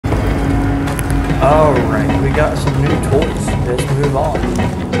Alright, we got some new toys. Let's move on.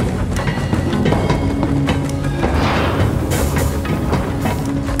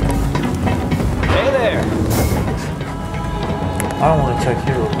 Hey there! I want to check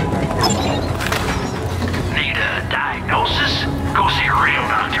here real quick. Need a diagnosis? Go see a real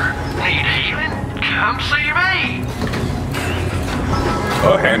doctor. Need healing? Come see me!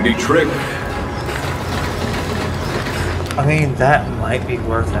 A handy trick. I mean, that might be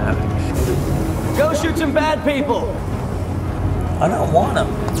worth having. Go shoot some bad people! I don't want them.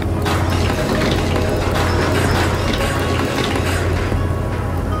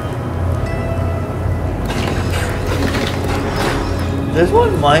 This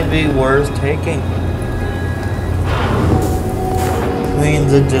one might be worth taking. I mean,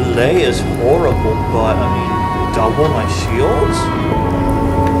 the delay is horrible, but I mean, double my shields?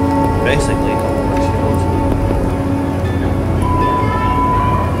 Basically double my shields.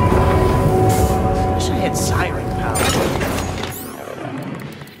 Wish I had siren power.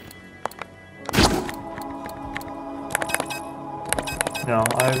 No,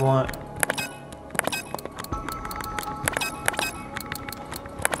 I want...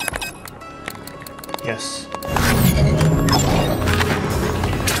 Yes.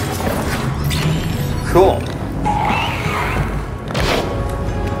 Cool.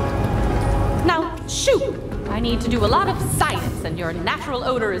 Now, shoot! I need to do a lot of science, and your natural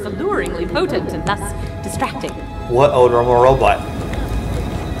odor is alluringly potent and thus distracting. What odor? I'm a robot.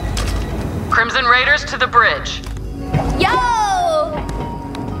 Crimson Raiders to the bridge. Yo!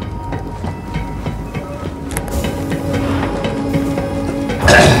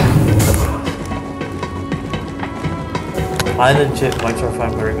 I legit might try to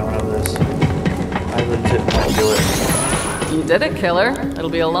find where we're going with this. I legit might do it. You did it, killer. It'll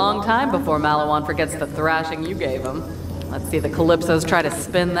be a long time before Malawan forgets the thrashing you gave him. Let's see the Calypsos try to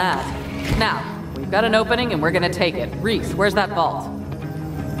spin that. Now, we've got an opening and we're gonna take it. Reese, where's that vault?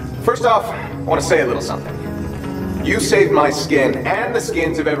 First off, I want to say a little something. You saved my skin and the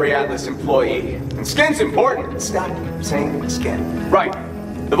skins of every Atlas employee. And skin's important. Stop saying skin. Right.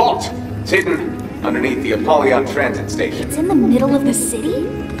 The vault. It's hidden underneath the Apollyon transit station. It's in the middle of the city?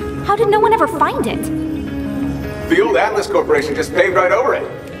 How did no one ever find it? The old Atlas Corporation just paved right over it.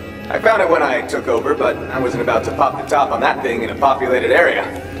 I found it when I took over, but I wasn't about to pop the top on that thing in a populated area.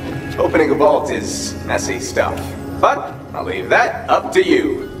 Opening a vault is messy stuff. But I'll leave that up to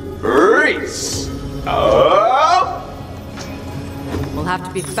you. Reese! Oh! We'll have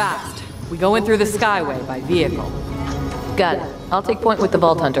to be fast. We go in through the Skyway by vehicle. Got it. I'll take point with the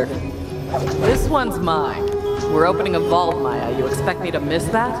Vault Hunter. This one's mine. We're opening a vault, Maya. You expect me to miss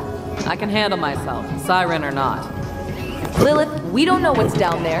that? I can handle myself, siren or not. Lilith, we don't know what's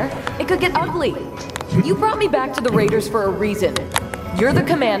down there. It could get ugly. You brought me back to the Raiders for a reason. You're the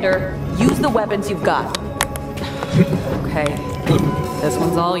commander. Use the weapons you've got. Okay. This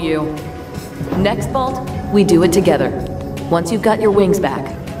one's all you. Next vault, we do it together. Once you've got your wings back.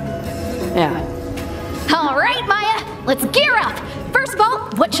 Yeah. All right, Maya, let's gear up. First of all,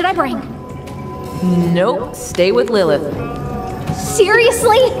 what should I bring? Nope, stay with Lilith.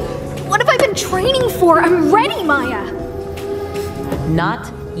 Seriously? What have I been training for? I'm ready, Maya.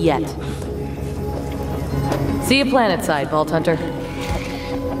 Not yet. See you planetside, Vault Hunter.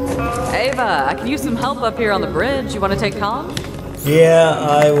 Ava, I could use some help up here on the bridge. You want to take comms? Yeah,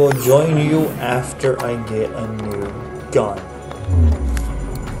 I will join you after I get a new gun.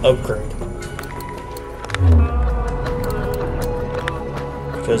 Upgrade.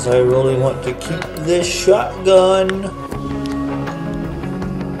 Because I really want to keep this shotgun.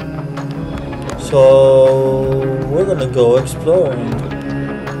 So we're gonna go exploring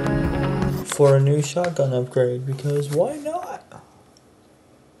for a new shotgun upgrade, because why not?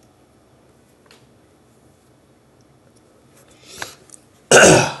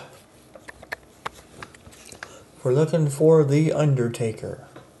 We're looking for the Undertaker.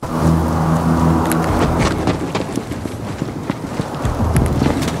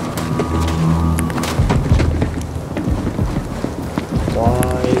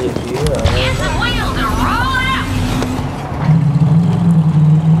 Why is it here?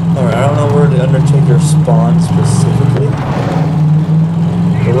 Alright, I don't know where the Undertaker spawns specifically,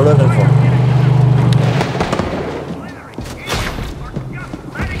 but we're looking for him.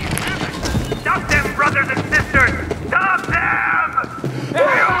 Stop them, brothers and sisters! Stop them!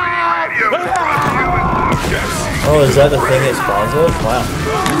 Oh, is that the thing it spawns with? Wow.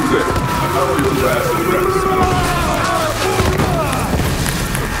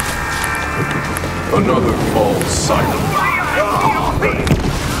 Another false sight.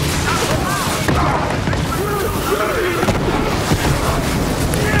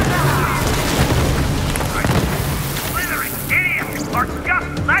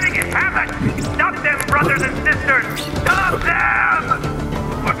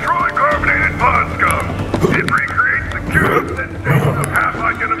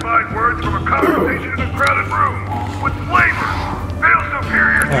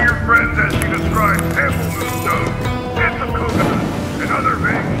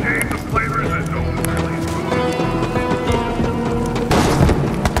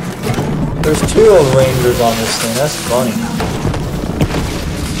 There's 2 Rangers on this thing. That's funny.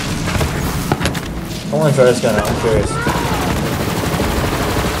 I want to try this gun out. I'm curious.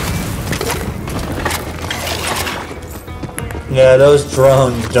 Yeah, those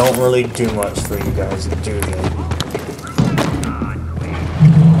drones don't really do much for you guys, do they?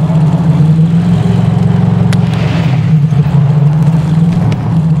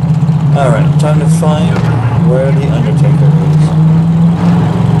 Alright, time to find where the Undertaker is.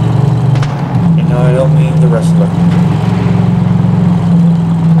 And no, I don't mean the wrestler.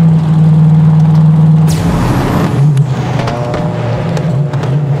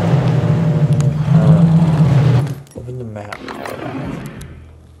 Open the map.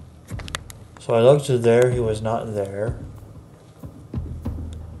 So I looked there, he was not there.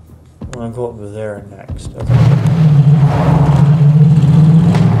 I'm gonna go up there next. Okay.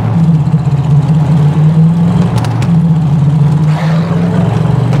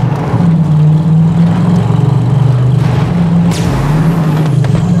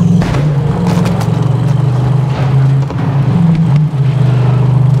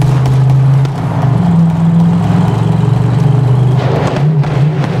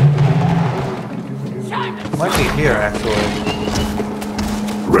 Might be here, actually.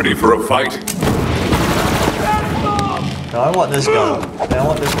 Ready for a fight? No, I want this gun. I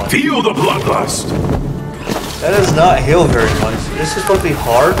want this one. Feel the bloodlust! That does not heal very much. This is supposed to be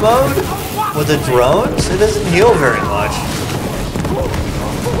hard mode? With the drones? It doesn't heal very much.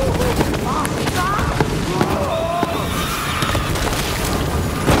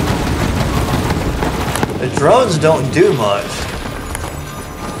 The drones don't do much.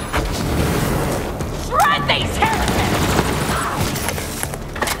 Shred these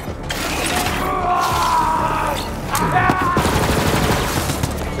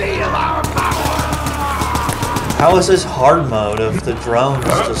How is this hard mode if the drones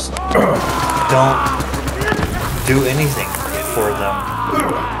just don't do anything for them?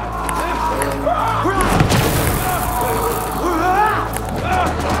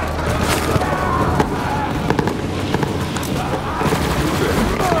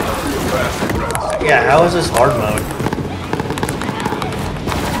 Yeah, how is this hard mode?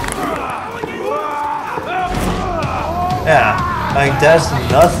 Yeah, like that's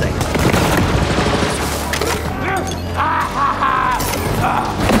nothing.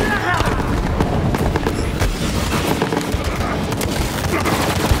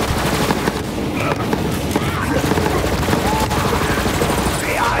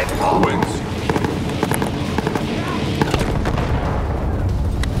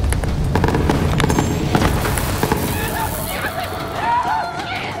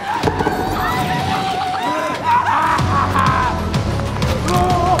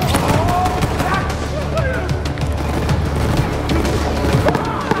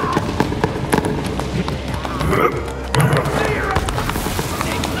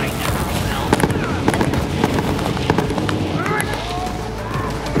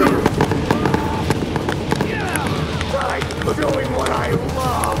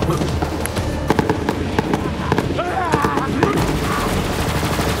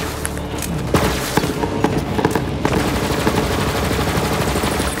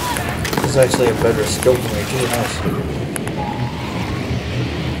 This is actually a better scope for me too. Nice.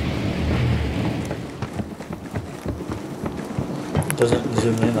 It doesn't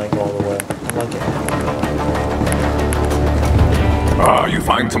zoom in like all the way. I like it. Ah, you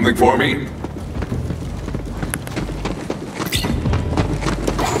find something for me?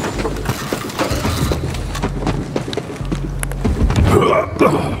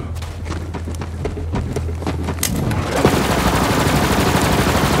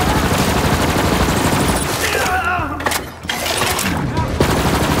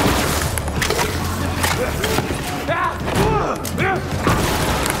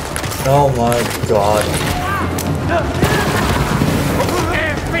 Oh my god.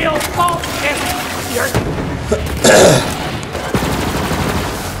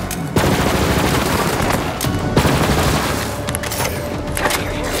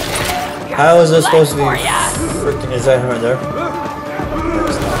 How is this supposed to be freaking? Is that him right there?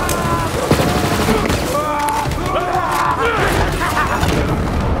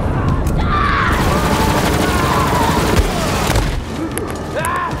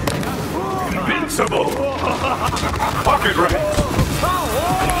 Invincible! Pocket rank!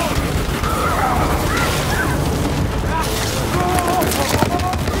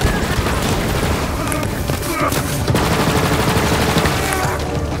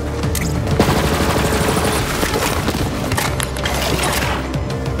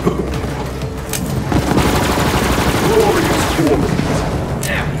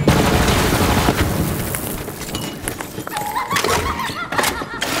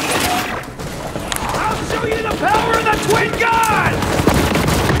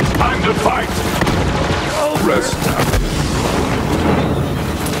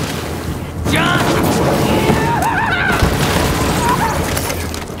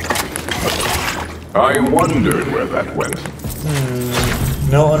 I wondered where that went.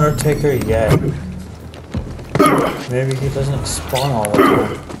 No Undertaker yet. Maybe he doesn't spawn all the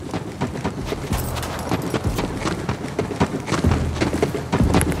time.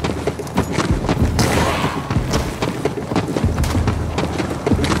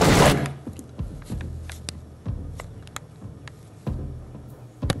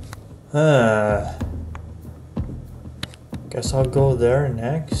 Guess I'll go there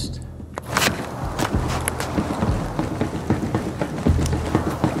next.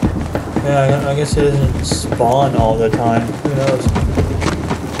 Yeah, I guess it doesn't spawn all the time. Who knows?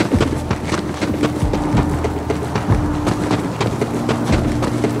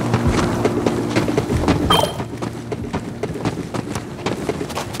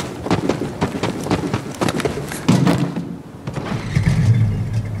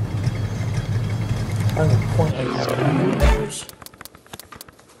 There's a point I can use.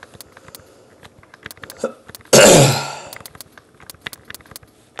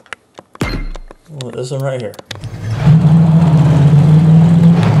 This one right here.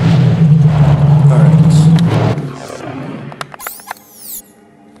 Alright.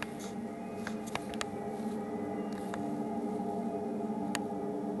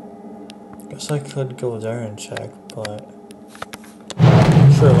 Guess I could go there and check, but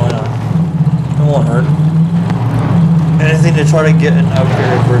sure, why not? It won't hurt. Anything to try to get an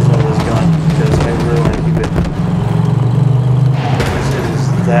upgraded version of this gun, because I really want to keep it. This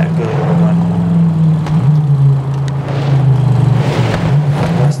is that good of a gun.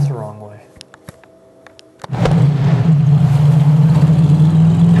 That's the wrong way.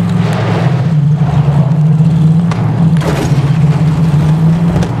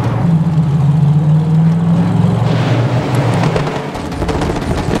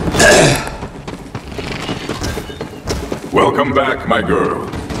 Welcome back, my girl.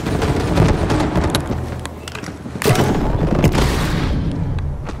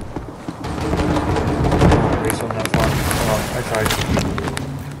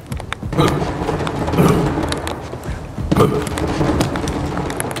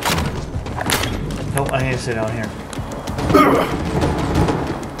 Nope, I need to sit down here.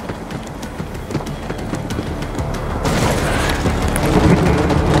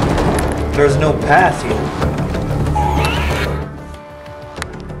 There's no path here.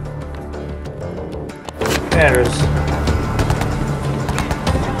 Yeah,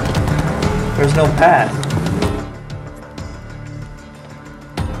 there's no path.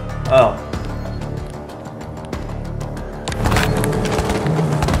 Oh.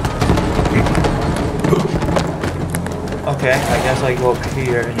 Okay, I guess I go up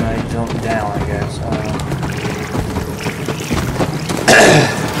here and I jump down, I guess.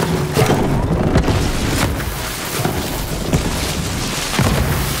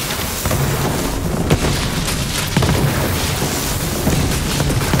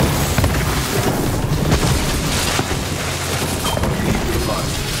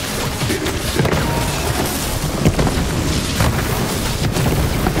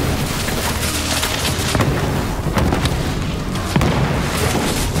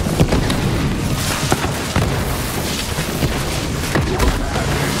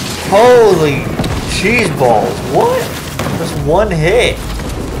 Holy cheese balls, what? Just one hit.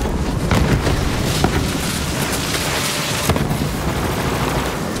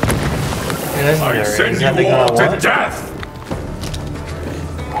 Yeah, I send you all to death!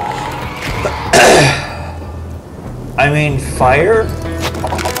 I mean, fire?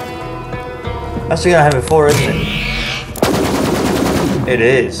 That's what you're gonna have it for, isn't it? It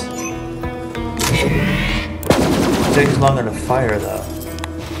is. It takes longer to fire, though.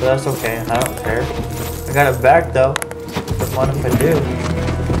 But that's okay, I don't care. I got it back though. What's fun if I do?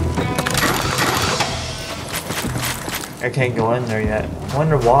 I can't go in there yet. I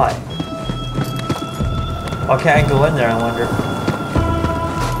wonder why. Why can't I go in there, I wonder?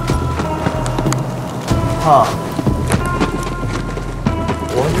 Huh.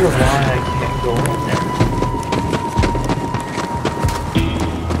 I wonder why I can't go in there.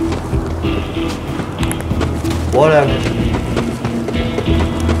 Whatever.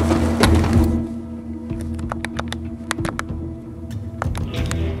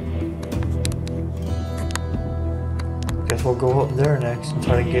 We'll go up there next and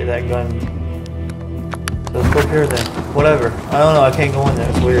try to get that gun. So let's go up here then. Whatever. I don't know, I can't go in there,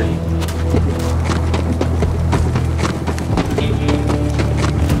 it's weird.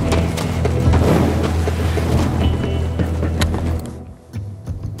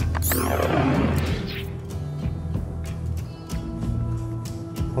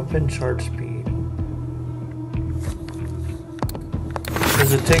 Weapon charge speed.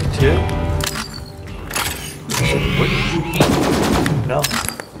 Does it take two? No.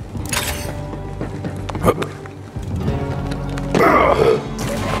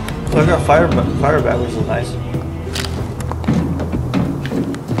 So I got fire back, which is nice.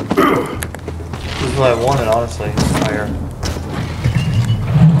 This is what I wanted, honestly. Fire.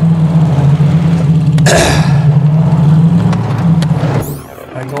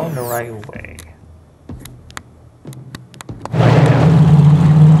 Am I going the right way?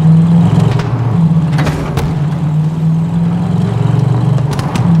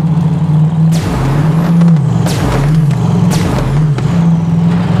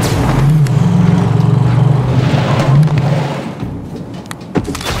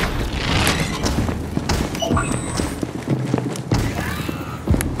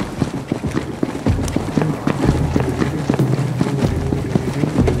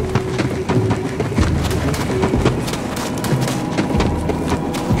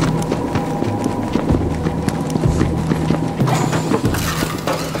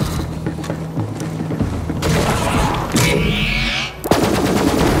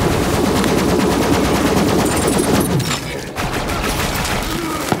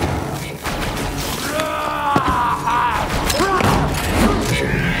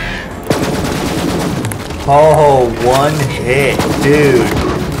 Oh, one hit, dude.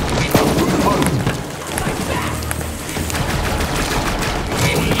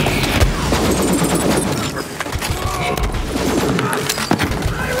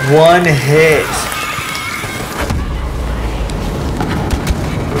 One hit.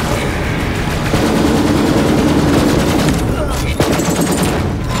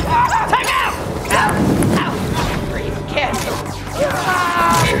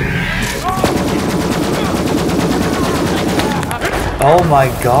 Oh my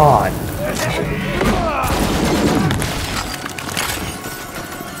god.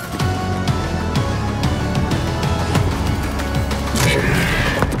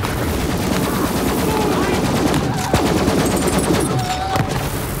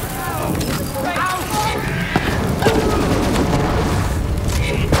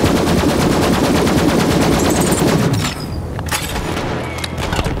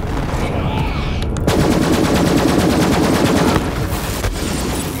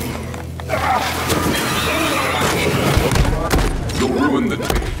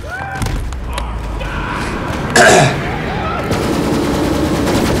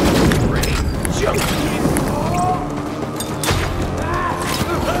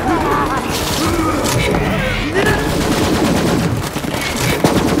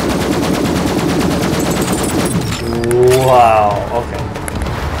 Wow, okay.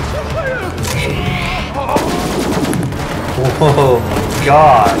 Whoa,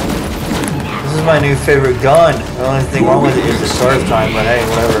 God. This is my new favorite gun. The only thing wrong with it is the starve time, but hey,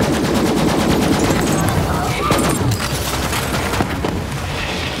 whatever.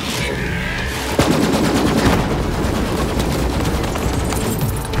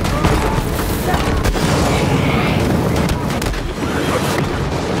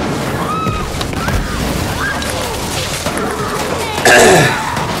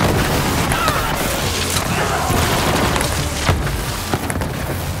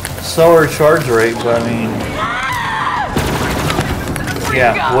 Slower charge rate, but I mean,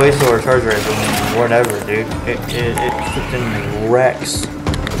 yeah, way slower charge rate, but I mean, whatever, dude. It freaking wrecks.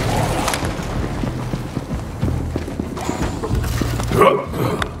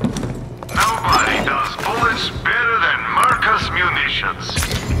 Nobody does bullets better than Marcus Munitions.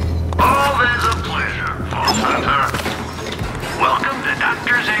 Always a pleasure, Full Center. Welcome to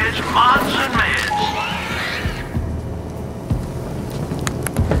Doctor's Edge Mods and Meds.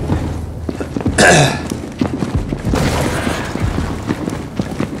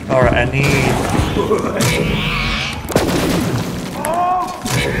 Alright, I need...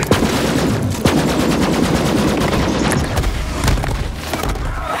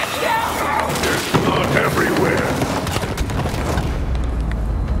 Not everywhere.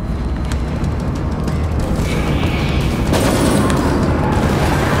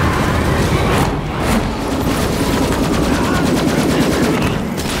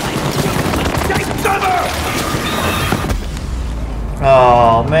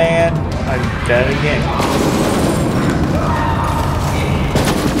 Oh man, I'm dead again.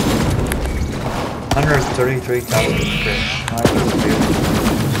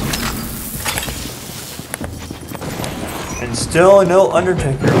 133,000 and still no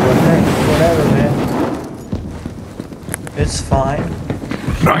Undertaker, but hey, whatever, man. It's fine.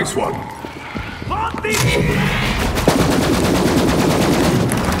 Nice one.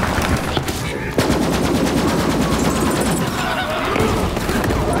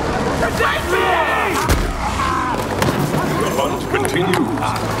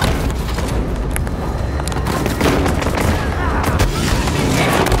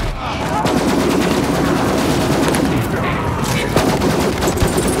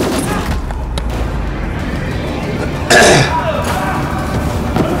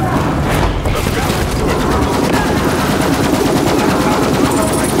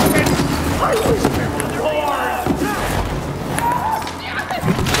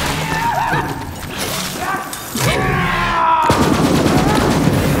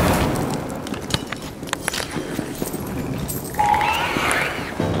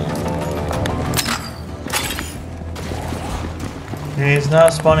 He's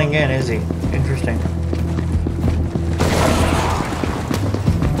not spawning in, is he? Interesting.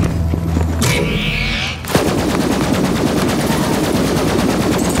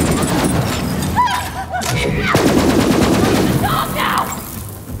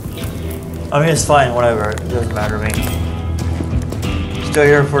 I mean, it's fine, whatever. It doesn't matter to me. Still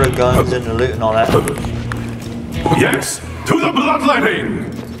here for the guns and the loot and all that. Yes, to the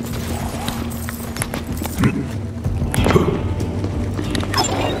bloodletting!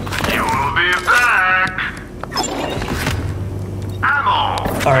 You will be back. Ammo.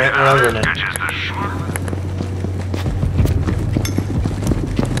 Alright, whatever then. Just a short.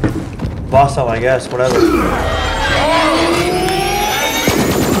 Boss up, I guess, whatever.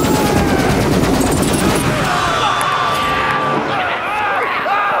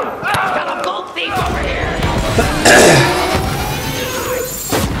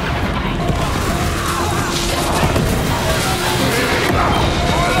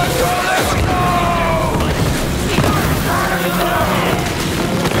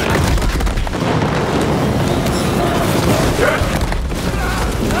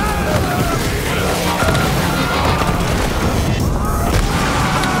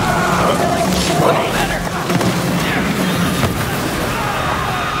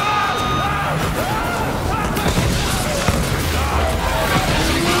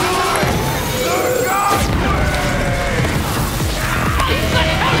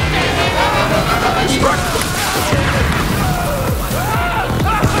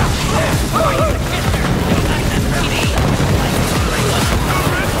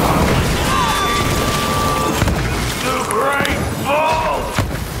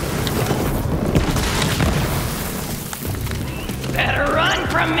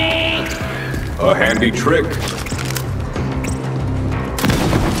 A handy trick.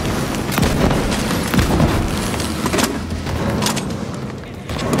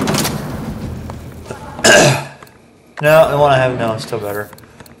 No, the one I have now is still better.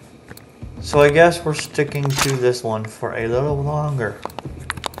 So I guess we're sticking to this one for a little longer.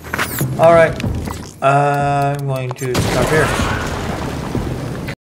 Alright, I'm going to stop here.